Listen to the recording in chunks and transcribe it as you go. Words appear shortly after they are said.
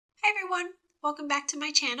everyone! Welcome back to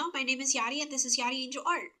my channel. My name is Yadi and this is Yadi Angel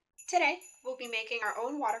Art. Today, we'll be making our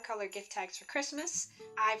own watercolor gift tags for Christmas.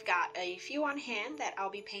 I've got a few on hand that I'll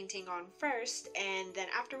be painting on first, and then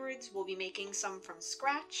afterwards we'll be making some from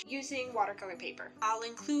scratch using watercolor paper. I'll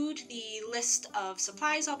include the list of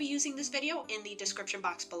supplies I'll be using this video in the description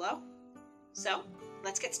box below. So,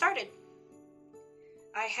 let's get started.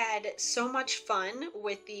 I had so much fun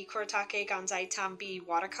with the Kuretake Gansai Tambi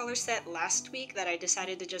watercolor set last week that I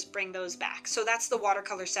decided to just bring those back. So that's the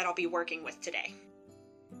watercolor set I'll be working with today.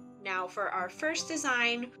 Now for our first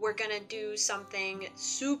design, we're gonna do something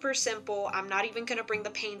super simple. I'm not even gonna bring the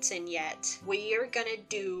paints in yet. We're gonna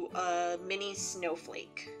do a mini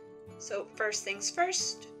snowflake. So first things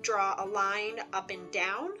first, draw a line up and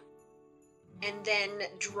down, and then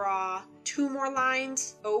draw two more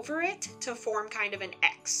lines over it to form kind of an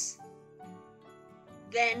X.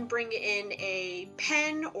 Then bring in a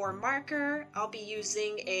pen or marker. I'll be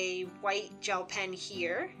using a white gel pen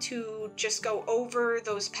here to just go over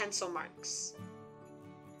those pencil marks.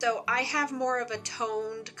 So I have more of a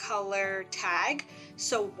toned color tag,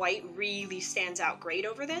 so white really stands out great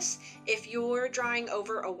over this. If you're drawing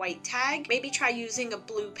over a white tag, maybe try using a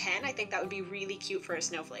blue pen. I think that would be really cute for a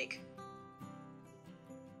snowflake.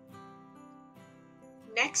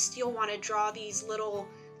 Next, you'll want to draw these little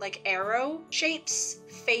like arrow shapes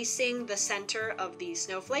facing the center of the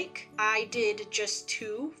snowflake. I did just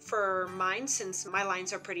two for mine since my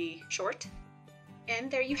lines are pretty short.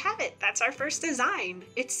 And there you have it. That's our first design.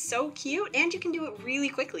 It's so cute and you can do it really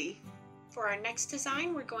quickly. For our next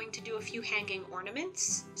design, we're going to do a few hanging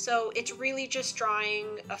ornaments. So it's really just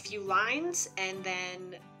drawing a few lines and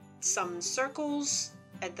then some circles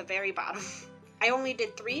at the very bottom. I only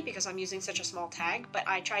did 3 because I'm using such a small tag, but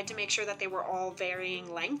I tried to make sure that they were all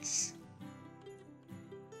varying lengths.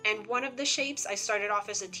 And one of the shapes, I started off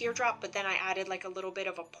as a teardrop, but then I added like a little bit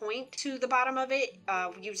of a point to the bottom of it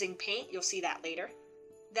using paint. You'll see that later.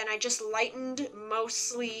 Then I just lightened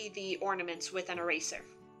mostly the ornaments with an eraser.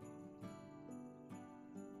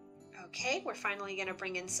 Okay, we're finally gonna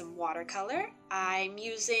bring in some watercolor. I'm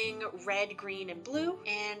using red, green, and blue,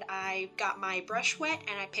 and I got my brush wet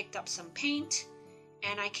and I picked up some paint.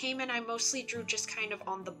 And I came in, I mostly drew just kind of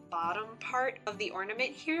on the bottom part of the ornament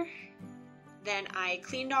here. Then I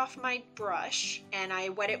cleaned off my brush and I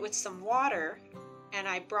wet it with some water and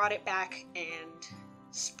I brought it back and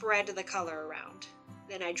spread the color around.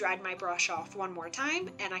 Then I dried my brush off one more time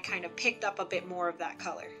and I kind of picked up a bit more of that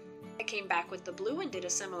color. I came back with the blue and did a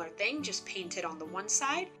similar thing, just painted on the one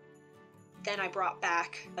side. Then I brought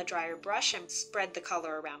back a drier brush and spread the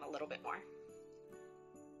color around a little bit more.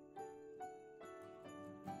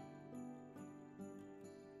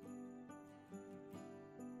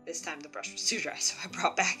 This time the brush was too dry, so I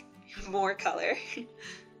brought back more color.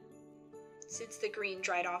 Since the green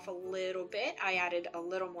dried off a little bit, I added a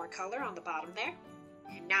little more color on the bottom there.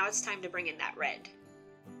 And now it's time to bring in that red.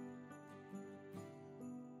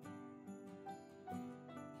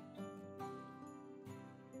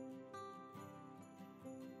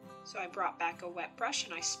 So I brought back a wet brush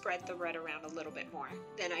and I spread the red around a little bit more.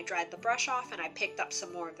 Then I dried the brush off and I picked up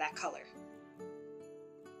some more of that color.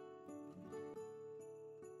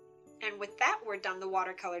 And with that, we're done the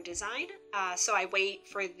watercolor design. So I wait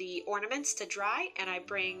for the ornaments to dry and I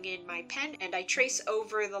bring in my pen and I trace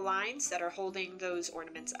over the lines that are holding those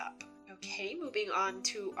ornaments up. Okay, moving on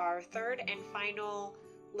to our third and final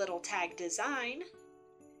little tag design.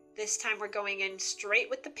 This time we're going in straight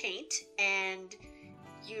with the paint, and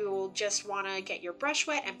you'll just want to get your brush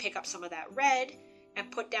wet and pick up some of that red and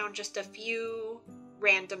put down just a few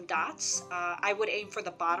random dots. I would aim for the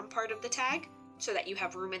bottom part of the tag so that you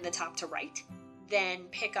have room in the top to write. Then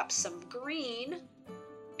pick up some green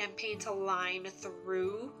and paint a line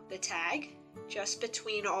through the tag just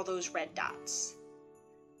between all those red dots.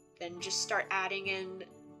 Then just start adding in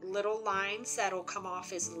little lines that'll come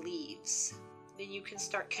off as leaves. Then you can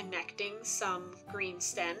start connecting some green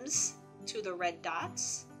stems to the red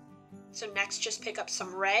dots. So next, just pick up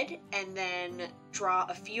some red and then draw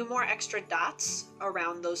a few more extra dots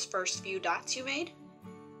around those first few dots you made.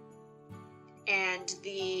 And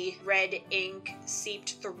the red ink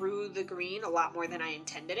seeped through the green a lot more than I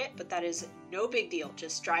intended it, but that is no big deal.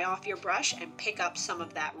 Just dry off your brush and pick up some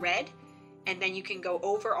of that red, and then you can go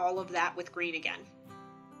over all of that with green again.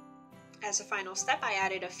 As a final step, I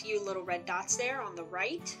added a few little red dots there on the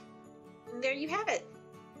right. And there you have it.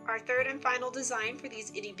 Our third and final design for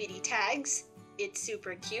these itty bitty tags. It's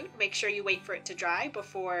super cute. Make sure you wait for it to dry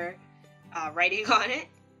before writing on it.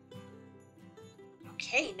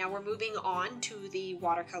 Okay, now we're moving on to the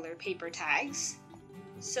watercolor paper tags.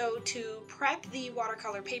 So to prep the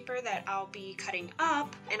watercolor paper that I'll be cutting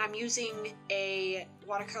up, and I'm using a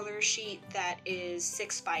watercolor sheet that is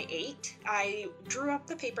 6 by 8, I drew up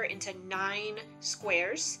the paper into 9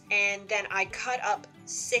 squares, and then I cut up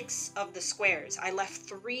 6 of the squares. I left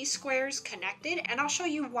 3 squares connected, and I'll show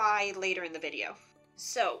you why later in the video.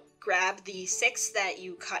 So grab the 6 that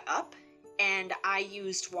you cut up, and I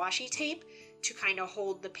used washi tape to kind of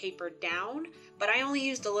hold the paper down, but I only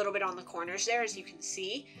used a little bit on the corners there. As you can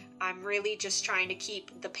see, I'm really just trying to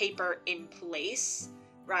keep the paper in place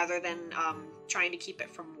rather than trying to keep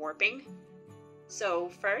it from warping. So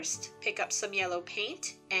first, pick up some yellow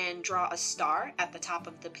paint and draw a star at the top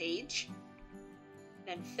of the page.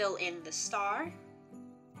 Then fill in the star.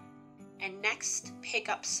 And next, pick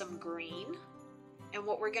up some green. And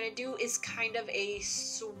what we're gonna do is kind of a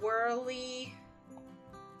swirly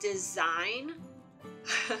design.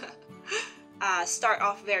 Start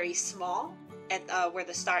off very small at where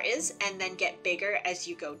the star is, and then get bigger as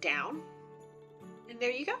you go down. And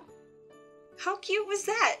there you go. How cute was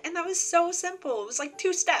that? And that was so simple. It was like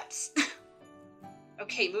 2 steps.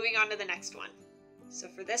 Okay, moving on to the next one. So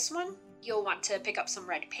for this one, you'll want to pick up some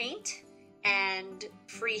red paint and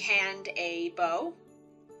freehand a bow.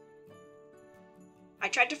 I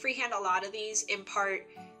tried to freehand a lot of these in part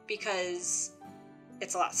because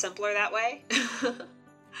it's a lot simpler that way.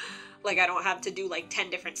 Like I don't have to do like 10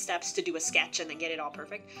 different steps to do a sketch and then get it all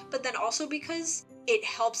perfect. But then also because it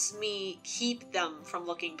helps me keep them from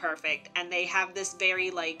looking perfect, and they have this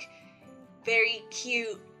very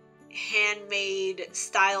cute handmade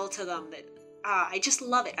style to them that I just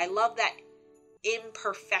love it. I love that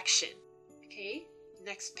imperfection. Okay,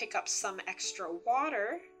 next pick up some extra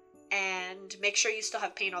water and make sure you still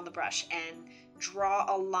have paint on the brush and draw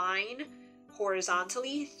a line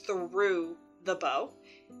horizontally through the bow.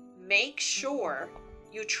 Make sure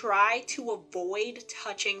you try to avoid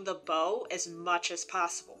touching the bow as much as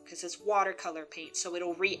possible because it's watercolor paint, so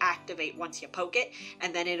it'll reactivate once you poke it,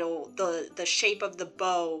 and then the shape of the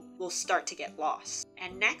bow will start to get lost.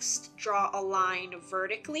 And next, draw a line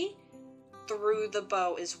vertically through the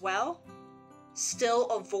bow as well, still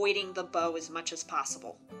avoiding the bow as much as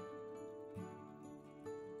possible.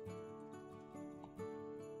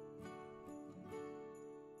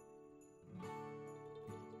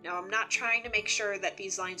 Now I'm not trying to make sure that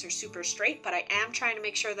these lines are super straight, but I am trying to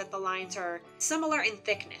make sure that the lines are similar in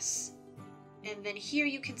thickness. And then here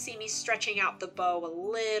you can see me stretching out the bow a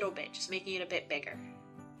little bit, just making it a bit bigger.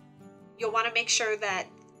 You'll want to make sure that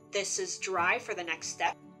this is dry for the next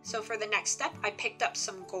step. So for the next step, I picked up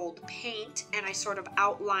some gold paint and I sort of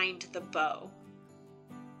outlined the bow.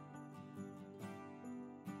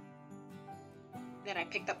 Then I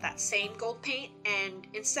picked up that same gold paint, and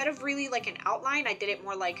instead of really like an outline, I did it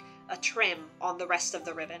more like a trim on the rest of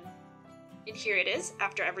the ribbon. And here it is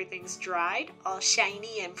after everything's dried, all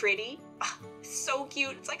shiny and pretty. Oh, so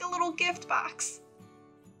cute. It's like a little gift box.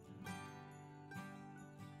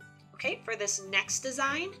 Okay, for this next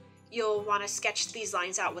design, you'll want to sketch these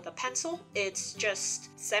lines out with a pencil. It's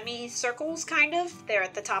just semicircles kind of. They're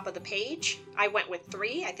at the top of the page. I went with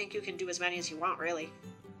 3. I think you can do as many as you want, really.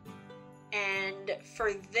 And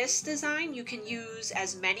for this design, you can use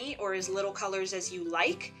as many or as little colors as you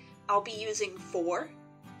like. I'll be using 4.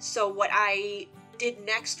 So what I did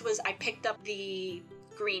next was I picked up the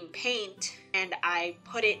green paint and I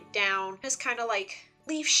put it down as kind of like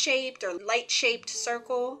leaf-shaped or light-shaped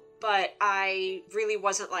circle, but I really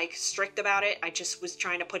wasn't like strict about it. I just was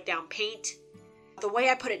trying to put down paint. The way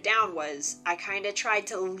I put it down was I kind of tried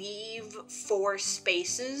to leave 4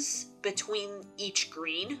 spaces between each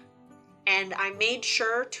green. And I made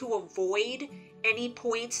sure to avoid any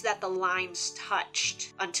points that the lines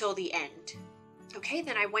touched until the end. Okay,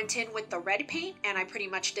 then I went in with the red paint and I pretty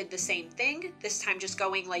much did the same thing, this time just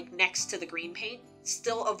going like next to the green paint,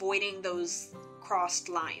 still avoiding those crossed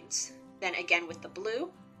lines. Then again with the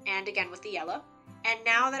blue and again with the yellow. And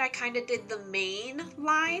now that I kind of did the main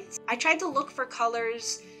lines, I tried to look for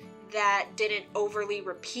colors that didn't overly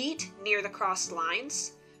repeat near the crossed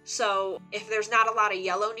lines. So if there's not a lot of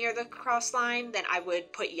yellow near the cross line, then I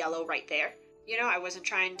would put yellow right there. You know, I wasn't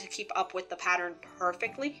trying to keep up with the pattern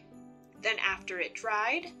perfectly. Then after it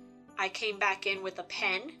dried, I came back in with a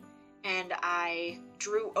pen and I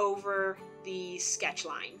drew over the sketch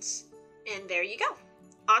lines. And there you go.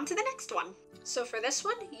 On to the next one. So for this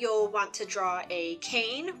one, you'll want to draw a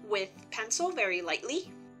cane with pencil very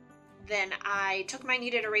lightly. Then I took my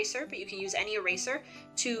kneaded eraser, but you can use any eraser,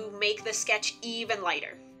 to make the sketch even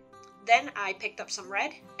lighter. Then I picked up some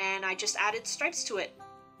red and I just added stripes to it.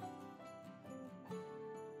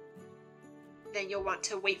 Then you'll want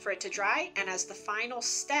to wait for it to dry, and as the final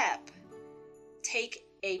step, take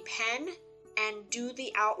a pen and do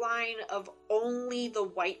the outline of only the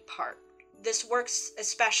white part. This works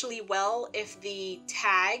especially well if the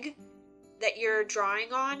tag that you're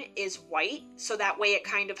drawing on is white, so that way it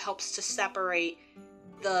kind of helps to separate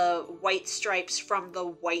the white stripes from the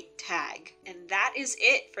white tag. And that is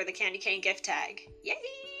it for the candy cane gift tag. Yay!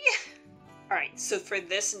 Alright, so for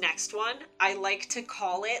this next one, I like to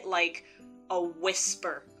call it like a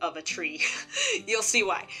whisper of a tree. You'll see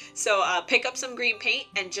why. So pick up some green paint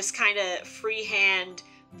and just kind of freehand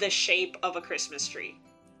the shape of a Christmas tree.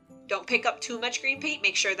 Don't pick up too much green paint.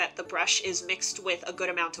 Make sure that the brush is mixed with a good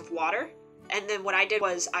amount of water. And then what I did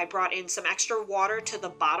was I brought in some extra water to the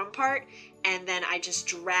bottom part, and then I just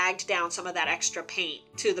dragged down some of that extra paint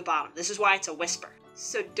to the bottom. This is why it's a whisper.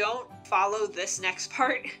 So don't follow this next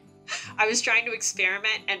part. I was trying to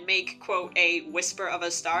experiment and make, quote, a whisper of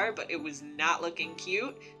a star, but it was not looking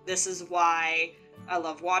cute. This is why I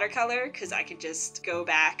love watercolor, because I can just go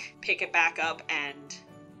back, pick it back up, and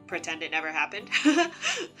pretend it never happened.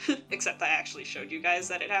 Except I actually showed you guys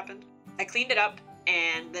that it happened. I cleaned it up,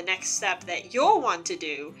 and the next step that you'll want to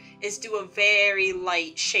do is do a very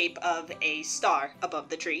light shape of a star above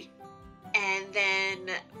the tree. And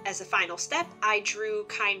then as a final step, I drew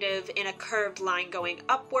kind of in a curved line going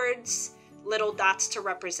upwards, little dots to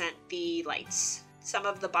represent the lights. Some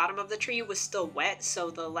of the bottom of the tree was still wet,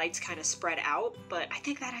 so the lights kind of spread out, but I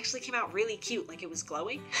think that actually came out really cute, like it was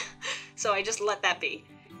glowing. So I just let that be.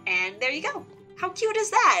 And there you go. How cute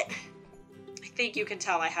is that? I think you can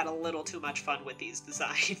tell I had a little too much fun with these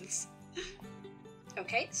designs.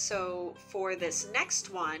 Okay, so for this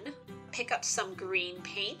next one, pick up some green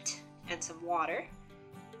paint and some water,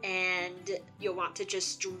 and you'll want to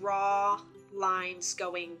just draw lines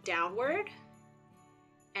going downward,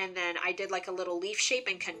 and then I did like a little leaf shape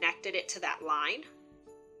and connected it to that line.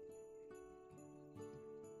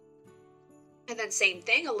 And then same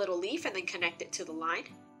thing, a little leaf, and then connect it to the line.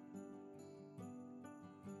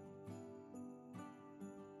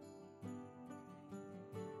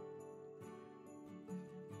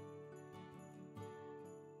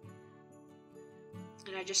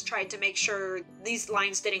 And I just tried to make sure these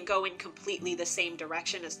lines didn't go in completely the same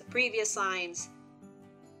direction as the previous lines.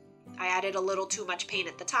 I added a little too much paint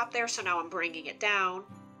at the top there, so now I'm bringing it down.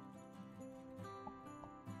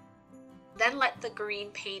 Then let the green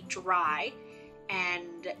paint dry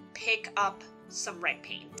and pick up some red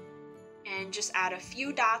paint. And just add a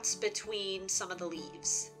few dots between some of the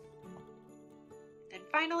leaves. Then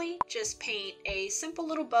finally, just paint a simple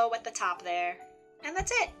little bow at the top there. And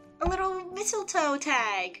that's it! A little mistletoe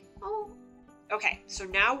tag. Oh. Okay, so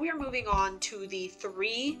now we're moving on to the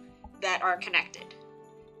 3 that are connected.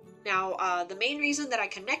 Now, the main reason that I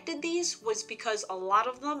connected these was because a lot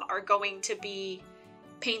of them are going to be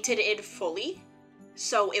painted in fully.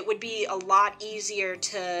 So it would be a lot easier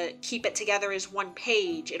to keep it together as one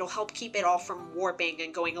page. It'll help keep it all from warping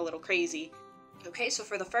and going a little crazy. Okay, so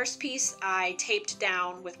for the first piece, I taped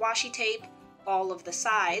down with washi tape all of the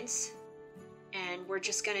sides. And we're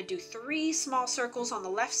just going to do 3 small circles on the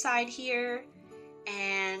left side here,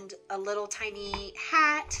 and a little tiny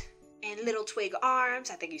hat, and little twig arms.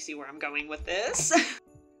 I think you see where I'm going with this.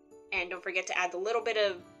 And don't forget to add the little bit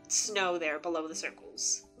of snow there below the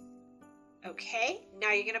circles. Okay,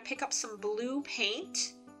 now you're going to pick up some blue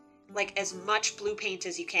paint, like as much blue paint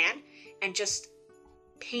as you can, and just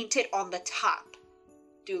paint it on the top.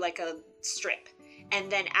 Do like a strip. And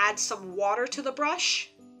then add some water to the brush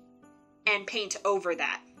and paint over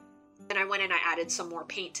that. Then I went and I added some more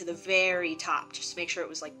paint to the very top, just to make sure it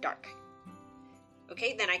was like dark.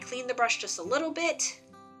 Okay, then I cleaned the brush just a little bit,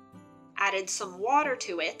 added some water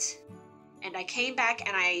to it, and I came back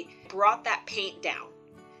and I brought that paint down.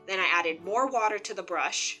 Then I added more water to the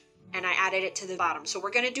brush, and I added it to the bottom. So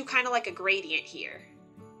we're gonna do kind of like a gradient here.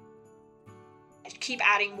 Keep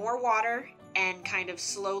adding more water and kind of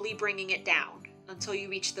slowly bringing it down until you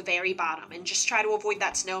reach the very bottom, and just try to avoid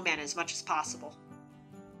that snowman as much as possible.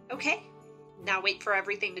 Okay, now wait for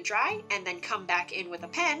everything to dry, and then come back in with a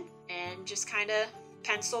pen and just kind of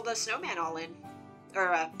pencil the snowman all in.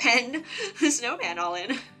 Or pen the snowman all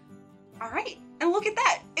in. Alright, and look at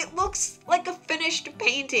that! It looks like a finished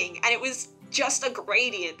painting, and it was just a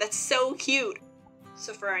gradient. That's so cute!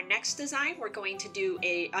 So for our next design, we're going to do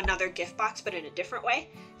another gift box, but in a different way.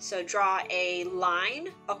 So draw a line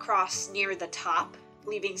across near the top,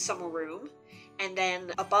 leaving some room. And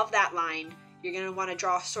then above that line, you're going to want to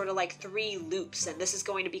draw sort of like 3 loops. And this is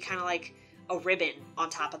going to be kind of like a ribbon on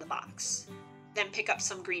top of the box. Then pick up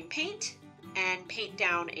some green paint and paint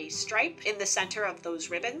down a stripe in the center of those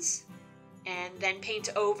ribbons. And then paint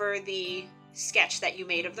over the sketch that you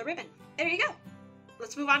made of the ribbon. There you go.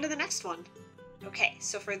 Let's move on to the next one. Okay,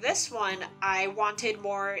 so for this one, I wanted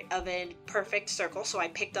more of a perfect circle, so I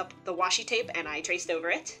picked up the washi tape and I traced over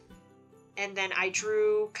it. And then I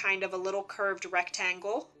drew kind of a little curved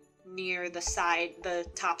rectangle near the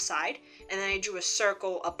top side, and then I drew a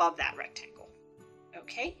circle above that rectangle.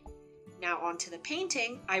 Okay, now onto the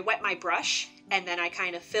painting. I wet my brush, and then I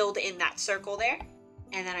kind of filled in that circle there.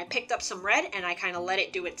 And then I picked up some red and I kind of let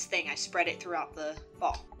it do its thing. I spread it throughout the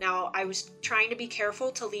ball. Now I was trying to be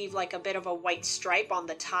careful to leave like a bit of a white stripe on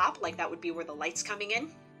the top, like that would be where the light's coming in.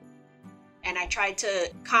 And I tried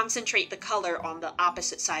to concentrate the color on the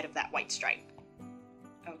opposite side of that white stripe.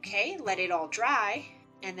 Okay, let it all dry.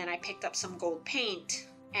 And then I picked up some gold paint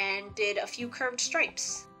and did a few curved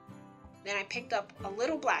stripes. Then I picked up a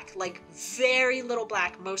little black, like very little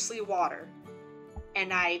black, mostly water.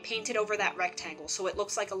 And I painted over that rectangle so it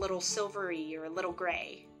looks like a little silvery or a little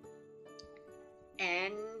gray.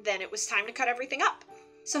 And then it was time to cut everything up.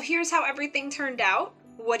 So here's how everything turned out.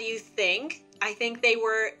 What do you think? I think they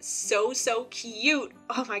were so cute.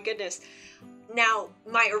 Oh my goodness. Now,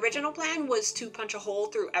 my original plan was to punch a hole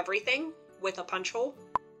through everything with a punch hole.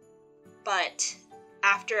 But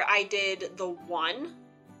after I did the one,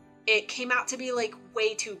 it came out to be like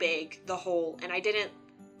way too big, the hole, and I didn't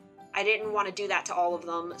want to do that to all of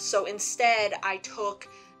them. So instead, I took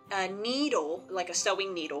a needle, like a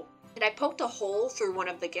sewing needle, and I poked a hole through one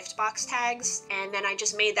of the gift box tags, and then I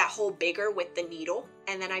just made that hole bigger with the needle,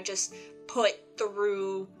 and then I just put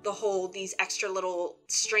through the hole these extra little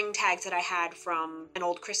string tags that I had from an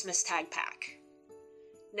old Christmas tag pack.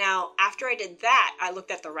 Now, after I did that, I looked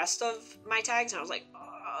at the rest of my tags and I was like,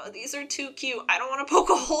 oh, these are too cute. I don't want to poke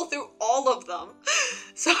a hole through all of them.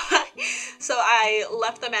 So I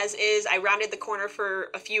left them as is. I rounded the corner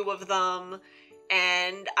for a few of them,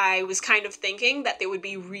 and I was kind of thinking that they would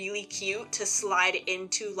be really cute to slide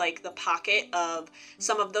into like the pocket of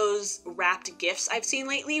some of those wrapped gifts I've seen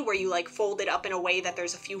lately where you like fold it up in a way that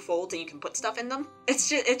there's a few folds and you can put stuff in them.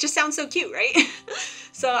 It just sounds so cute, right?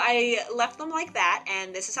 So I left them like that,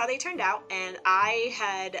 and this is how they turned out, and I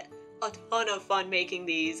had a ton of fun making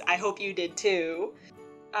these. I hope you did too.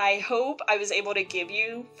 I hope I was able to give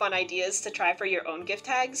you fun ideas to try for your own gift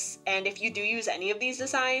tags, and if you do use any of these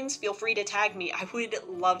designs, feel free to tag me. I would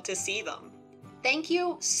love to see them. Thank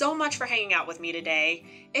you so much for hanging out with me today.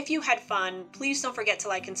 If you had fun, please don't forget to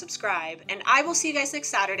like and subscribe, and I will see you guys next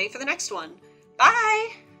Saturday for the next one.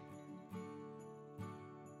 Bye!